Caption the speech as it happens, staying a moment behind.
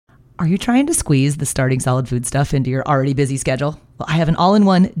Are you trying to squeeze the starting solid food stuff into your already busy schedule? Well, I have an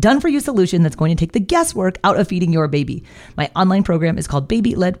all-in-one, done-for-you solution that's going to take the guesswork out of feeding your baby. My online program is called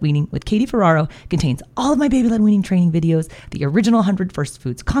Baby-Led Weaning with Katie Ferraro. It contains all of my baby-led weaning training videos, the original 100 First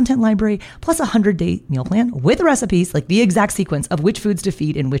Foods content library, plus a 100-day meal plan with recipes, like the exact sequence of which foods to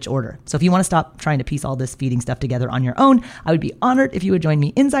feed in which order. So if you want to stop trying to piece all this feeding stuff together on your own, I would be honored if you would join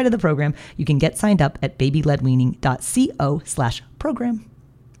me inside of the program. You can get signed up at babyledweaning.co/program.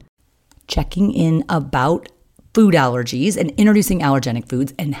 Checking in about food allergies and introducing allergenic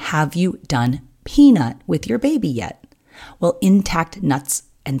foods. And have you done peanut with your baby yet? Well, intact nuts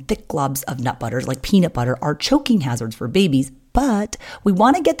and thick globs of nut butters like peanut butter are choking hazards for babies, but we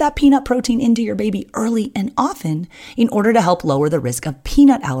want to get that peanut protein into your baby early and often in order to help lower the risk of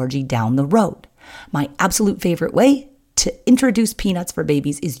peanut allergy down the road. My absolute favorite way to introduce peanuts for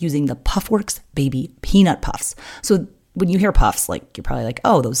babies is using the Puffworks Baby Peanut Puffs. So when you hear puffs, like you're probably like,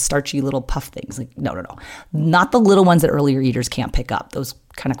 oh, those starchy little puff things. Like, no. Not the little ones that earlier eaters can't pick up. Those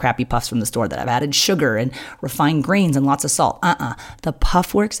kind of crappy puffs from the store that have added sugar and refined grains and lots of salt. The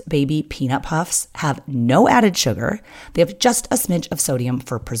Puffworks Baby Peanut Puffs have no added sugar. They have just a smidge of sodium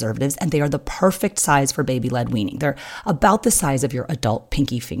for preservatives, and they are the perfect size for baby-led weaning. They're about the size of your adult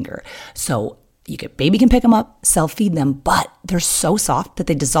pinky finger. So baby can pick them up, self-feed them, but they're so soft that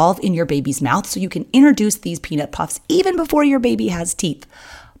they dissolve in your baby's mouth, so you can introduce these peanut puffs even before your baby has teeth.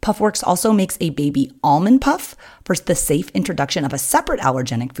 Puffworks also makes a baby almond puff for the safe introduction of a separate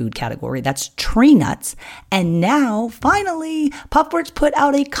allergenic food category, that's tree nuts. And now, finally, Puffworks put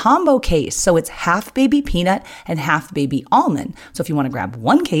out a combo case. So it's half baby peanut and half baby almond. So if you want to grab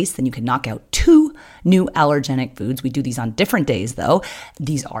one case, then you can knock out two new allergenic foods. We do these on different days, though.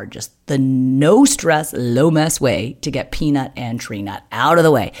 These are just the no stress, low mess way to get peanut and tree nut out of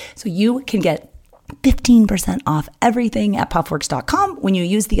the way. So you can get 15% off everything at puffworks.com when you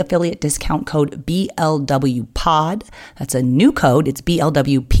use the affiliate discount code BLWPOD. That's a new code. It's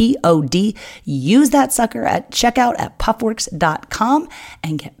BLWPOD. Use that sucker at checkout at puffworks.com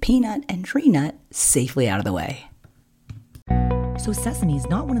and get peanut and tree nut safely out of the way. So sesame is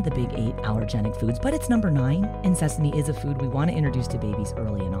not one of the big 8 allergenic foods, but it's number 9, and sesame is a food we want to introduce to babies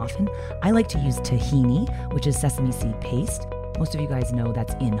early and often. I like to use tahini, which is sesame seed paste. Most of you guys know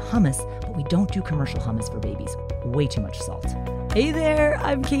that's in hummus, but we don't do commercial hummus for babies. Way too much salt. Hey there,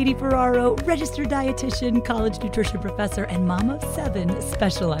 I'm Katie Ferraro, registered dietitian, college nutrition professor, and mom of 7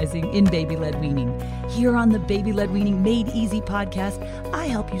 specializing in baby-led weaning. Here on the Baby-Led Weaning Made Easy podcast, I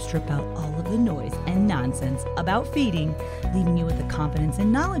help you strip out all of the noise and nonsense about feeding, leaving you with the confidence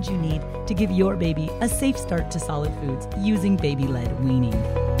and knowledge you need to give your baby a safe start to solid foods using baby-led weaning.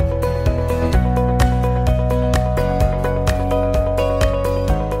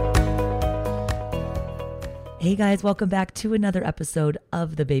 Hey guys, welcome back to another episode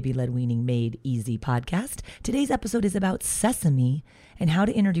of the Baby-Led Weaning Made Easy podcast. Today's episode is about sesame and how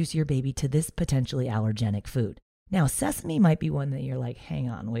to introduce your baby to this potentially allergenic food. Now, sesame might be one that you're like, hang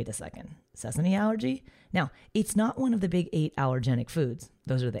on, wait a second. Sesame allergy? Now, it's not one of the big 8 allergenic foods.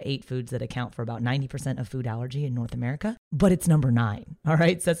 Those are the 8 foods that account for about 90% of food allergy in North America, but it's number 9. All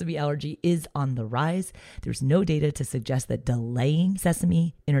right, sesame allergy is on the rise. There's no data to suggest that delaying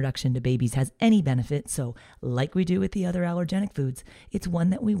sesame introduction to babies has any benefit. So like we do with the other allergenic foods, it's one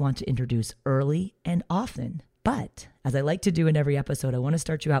that we want to introduce early and often. But as I like to do in every episode, I want to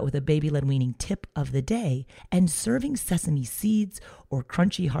start you out with a baby-led weaning tip of the day. And serving sesame seeds or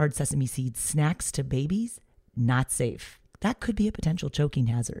crunchy hard sesame seed snacks to babies, not safe. That could be a potential choking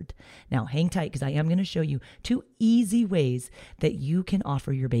hazard. Now hang tight, because I am going to show you 2 easy ways that you can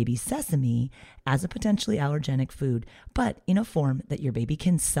offer your baby sesame as a potentially allergenic food, but in a form that your baby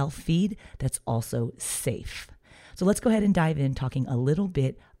can self-feed that's also safe. So let's go ahead and dive in talking a little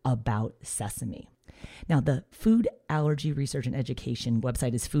bit about sesame. Now, the Food Allergy Research and Education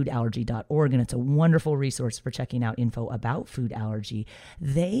website is foodallergy.org, and it's a wonderful resource for checking out info about food allergy.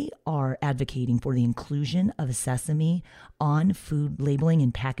 They are advocating for the inclusion of sesame on food labeling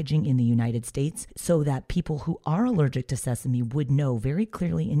and packaging in the United States so that people who are allergic to sesame would know very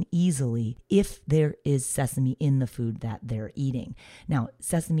clearly and easily if there is sesame in the food that they're eating. Now,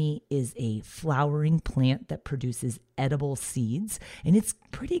 sesame is a flowering plant that produces edible seeds, and it's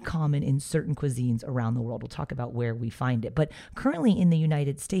pretty common in certain cuisines soybeans around the world. We'll talk about where we find it. But currently in the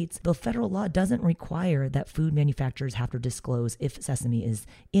United States, the federal law doesn't require that food manufacturers have to disclose if sesame is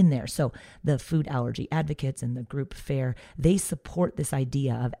in there. So the food allergy advocates and the group FAIR, they support this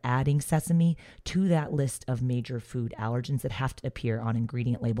idea of adding sesame to that list of major food allergens that have to appear on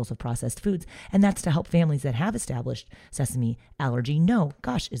ingredient labels of processed foods. And that's to help families that have established sesame allergy know,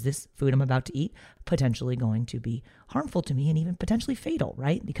 gosh, is this food I'm about to eat potentially going to be harmful to me and even potentially fatal,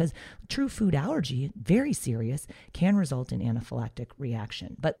 right? Because true food allergy, very serious, can result in anaphylactic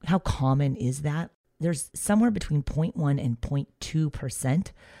reaction. But how common is that? There's somewhere between 0.1 and 0.2%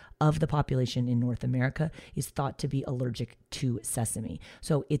 of the population in North America is thought to be allergic to sesame.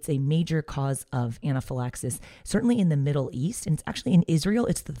 So it's a major cause of anaphylaxis, certainly in the Middle East. And it's actually in Israel,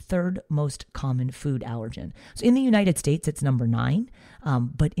 it's the third most common food allergen. So in the United States, it's number 9,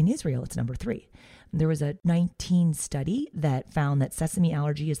 but in Israel, it's number 3. There was a 19 study that found that sesame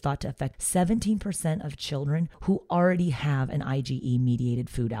allergy is thought to affect 17% of children who already have an IgE-mediated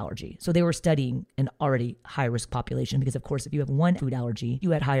food allergy. So they were studying an already high-risk population because, of course, if you have one food allergy,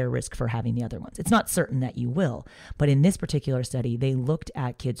 you had higher risk for having the other ones. It's not certain that you will, but in this particular study, they looked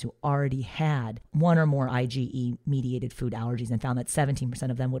at kids who already had one or more IgE-mediated food allergies and found that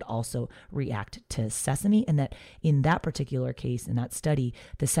 17% of them would also react to sesame, and that in that particular case, in that study,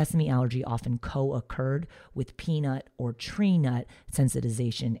 the sesame allergy often co-occurred with peanut or tree nut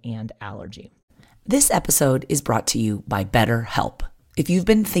sensitization and allergy. This episode is brought to you by BetterHelp. If you've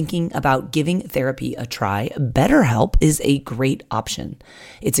been thinking about giving therapy a try, BetterHelp is a great option.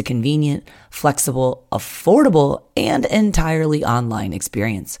 It's a convenient, flexible, affordable, and entirely online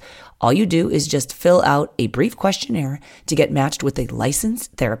experience. All you do is just fill out a brief questionnaire to get matched with a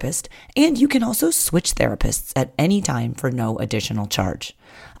licensed therapist, and you can also switch therapists at any time for no additional charge.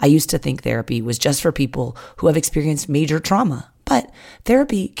 I used to think therapy was just for people who have experienced major trauma, but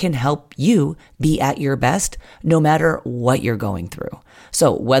therapy can help you be at your best no matter what you're going through.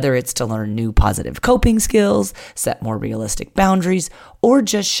 So whether it's to learn new positive coping skills, set more realistic boundaries, or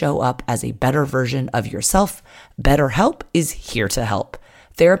just show up as a better version of yourself, BetterHelp is here to help.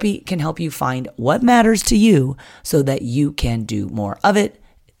 Therapy can help you find what matters to you so that you can do more of it.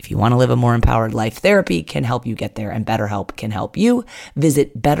 If you want to live a more empowered life, therapy can help you get there, and BetterHelp can help you.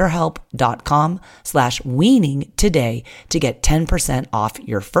 Visit betterhelp.com/weaning today to get 10% off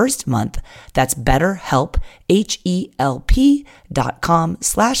your first month. That's BetterHelp,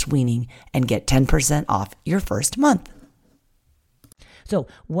 HELP.com/weaning, and get 10% off your first month. So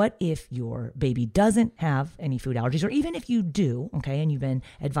what if your baby doesn't have any food allergies, or even if you do, okay, and you've been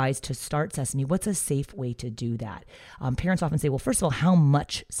advised to start sesame, what's a safe way to do that? Parents often say, well, first of all, how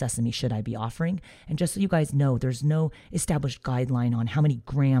much sesame should I be offering? And just so you guys know, there's no established guideline on how many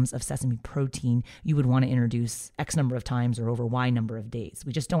grams of sesame protein you would want to introduce X number of times or over Y number of days.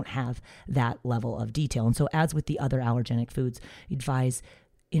 We just don't have that level of detail. And so as with the other allergenic foods, you advise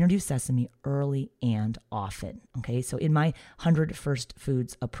introduce sesame early and often. Okay, so in my 100 First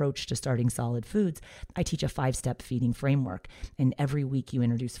Foods approach to starting solid foods, I teach a 5-step feeding framework. And every week you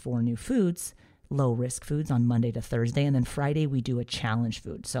introduce 4 new foods, low risk foods on Monday to Thursday. And then Friday we do a challenge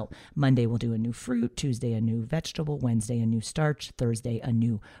food. So Monday we'll do a new fruit, Tuesday a new vegetable, Wednesday a new starch, Thursday a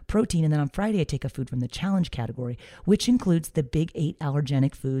new protein. And then on Friday I take a food from the challenge category, which includes the big 8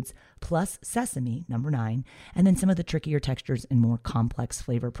 allergenic foods plus sesame, number 9, and then some of the trickier textures and more complex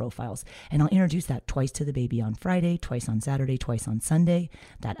flavor profiles. And I'll introduce that twice to the baby on Friday, twice on Saturday, twice on Sunday,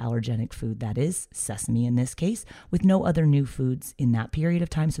 that allergenic food that is sesame in this case, with no other new foods in that period of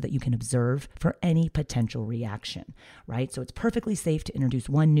time so that you can observe for any potential reaction, right? So it's perfectly safe to introduce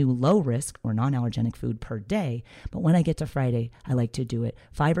one new low risk or non-allergenic food per day. But when I get to Friday, I like to do it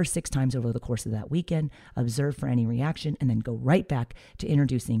 5 or 6 times over the course of that weekend, observe for any reaction, and then go right back to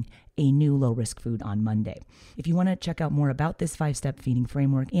introducing a new low-risk food on Monday. If you want to check out more about this 5-step feeding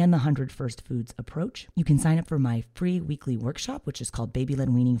framework and the 100 First Foods approach, you can sign up for my free weekly workshop, which is called Baby-Led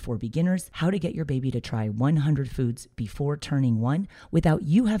Weaning for Beginners, how to get your baby to try 100 foods before turning 1 without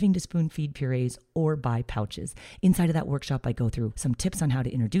you having to spoon feed purees or buy pouches. Inside of that workshop, I go through some tips on how to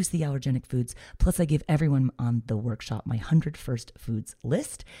introduce the allergenic foods, plus I give everyone on the workshop my 100 First Foods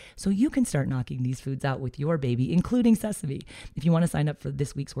list, so you can start knocking these foods out with your baby, including sesame. If you want to sign up for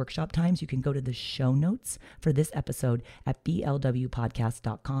this week's workshop times, you can go to the show notes for this episode at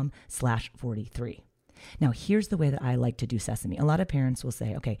blwpodcast.com/43. Now, here's the way that I like to do sesame. A lot of parents will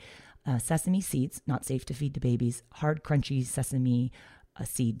say, okay, sesame seeds, not safe to feed to babies. Hard, crunchy sesame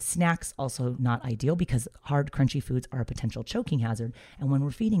seed snacks, also not ideal because hard, crunchy foods are a potential choking hazard. And when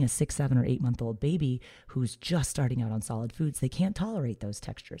we're feeding a 6, 7, or 8-month-old baby who's just starting out on solid foods, they can't tolerate those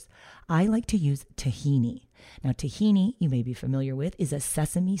textures. I like to use tahini. Now, tahini, you may be familiar with, is a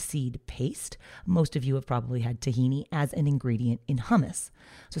sesame seed paste. Most of you have probably had tahini as an ingredient in hummus.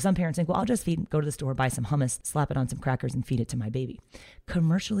 So some parents think, well, I'll just go to the store, buy some hummus, slap it on some crackers, and feed it to my baby.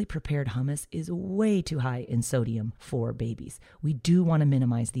 Commercially prepared hummus is way too high in sodium for babies. We do want to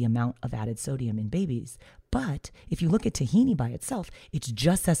minimize the amount of added sodium in babies. But if you look at tahini by itself, it's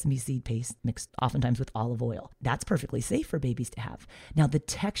just sesame seed paste mixed oftentimes with olive oil. That's perfectly safe for babies to have. Now, the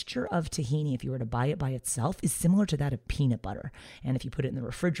texture of tahini, if you were to buy it by itself, is similar to that of peanut butter. And if you put it in the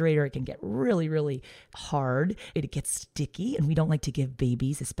refrigerator, it can get really, really hard. It gets sticky, and we don't like to give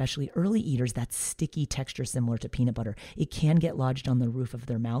babies, especially early eaters, that sticky texture similar to peanut butter. It can get lodged on the roof of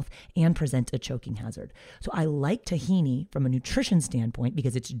their mouth and present a choking hazard. So I like tahini from a nutrition standpoint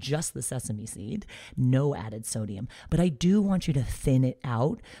because it's just the sesame seed, no added sodium, but I do want you to thin it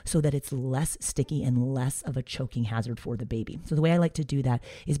out so that it's less sticky and less of a choking hazard for the baby. So the way I like to do that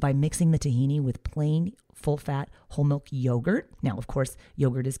is by mixing the tahini with plain full fat whole milk yogurt. Now, of course,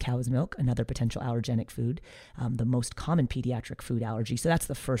 yogurt is cow's milk, another potential allergenic food, the most common pediatric food allergy. So that's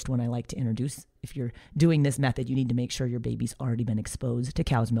the first one I like to introduce. If you're doing this method, you need to make sure your baby's already been exposed to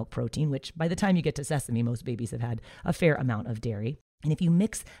cow's milk protein, which by the time you get to sesame, most babies have had a fair amount of dairy. And if you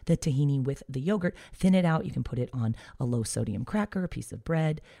mix the tahini with the yogurt, thin it out, you can put it on a low sodium cracker, a piece of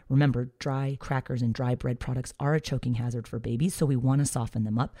bread. Remember, dry crackers and dry bread products are a choking hazard for babies, so we want to soften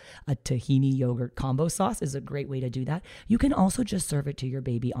them up. A tahini yogurt combo sauce is a great way to do that. You can also just serve it to your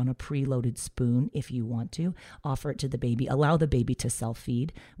baby on a preloaded spoon if you want to. Offer it to the baby. Allow the baby to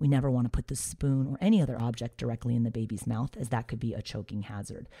self-feed. We never want to put the spoon or any other object directly in the baby's mouth, as that could be a choking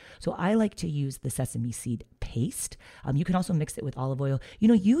hazard. So I like to use the sesame seed paste. You can also mix it with olive oil. You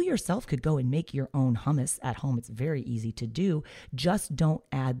know, you yourself could go and make your own hummus at home. It's very easy to do. Just don't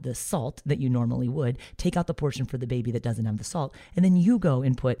add the salt that you normally would. Take out the portion for the baby that doesn't have the salt, and then you go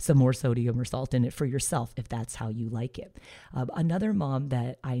and put some more sodium or salt in it for yourself if that's how you like it. Another mom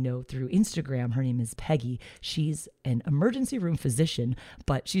that I know through Instagram, her name is Peggy. She's an emergency room physician,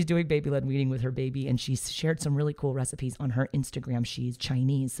 but she's doing baby-led weaning with her baby, and she's shared some really cool recipes on her Instagram. She's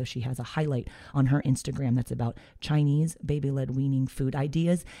Chinese, so she has a highlight on her Instagram that's about Chinese baby-led weaning food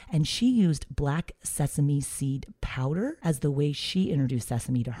ideas, and she used black sesame seed powder as the way she introduced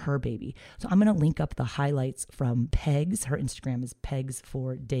sesame to her baby. So I'm going to link up the highlights from Pegs. Her Instagram is Pegs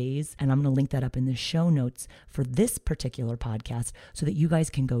for Days, and I'm going to link that up in the show notes for this particular podcast so that you guys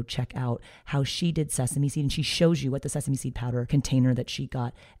can go check out how she did sesame seed, and she shows you what the sesame seed powder container that she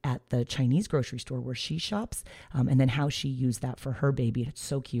got at the Chinese grocery store where she shops, and then how she used that for her baby. It's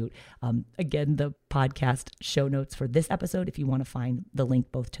so cute. Again, the podcast show notes for this episode, if you want to find the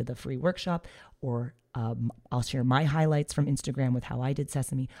link both to the free workshop or I'll share my highlights from Instagram with how I did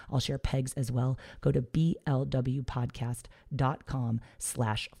sesame. I'll share Pegs as well. Go to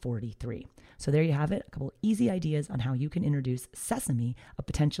blwpodcast.com/43. So there you have it. A couple easy ideas on how you can introduce sesame, a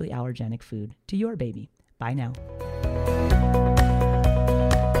potentially allergenic food, to your baby. Bye now.